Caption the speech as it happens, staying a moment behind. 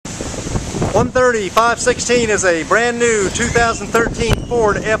130 516 is a brand new 2013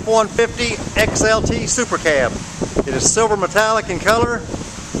 Ford F-150 XLT Super Cab. It is silver metallic in color.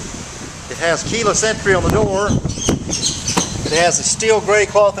 It has keyless entry on the door. It has a steel gray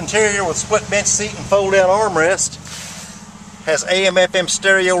cloth interior with split bench seat and fold down armrest. Has AM/FM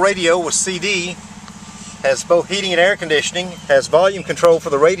stereo radio with CD. Has both heating and air conditioning. Has volume control for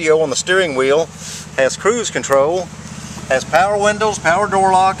the radio on the steering wheel. Has cruise control. Has power windows, power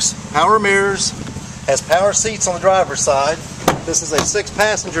door locks, power mirrors, has power seats on the driver's side. This is a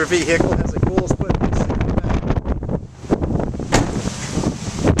 6-passenger vehicle, has a full split seat in the back.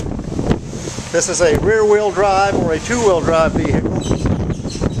 This is a rear-wheel drive or a 2-wheel drive vehicle.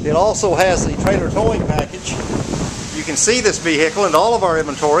 It also has the trailer towing package. You can see this vehicle and all of our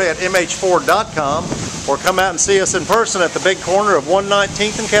inventory at mhford.com or come out and see us in person at the big corner of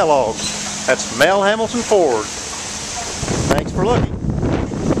 119th and Kellogg. That's Mel Hamilton Ford. Thanks for looking.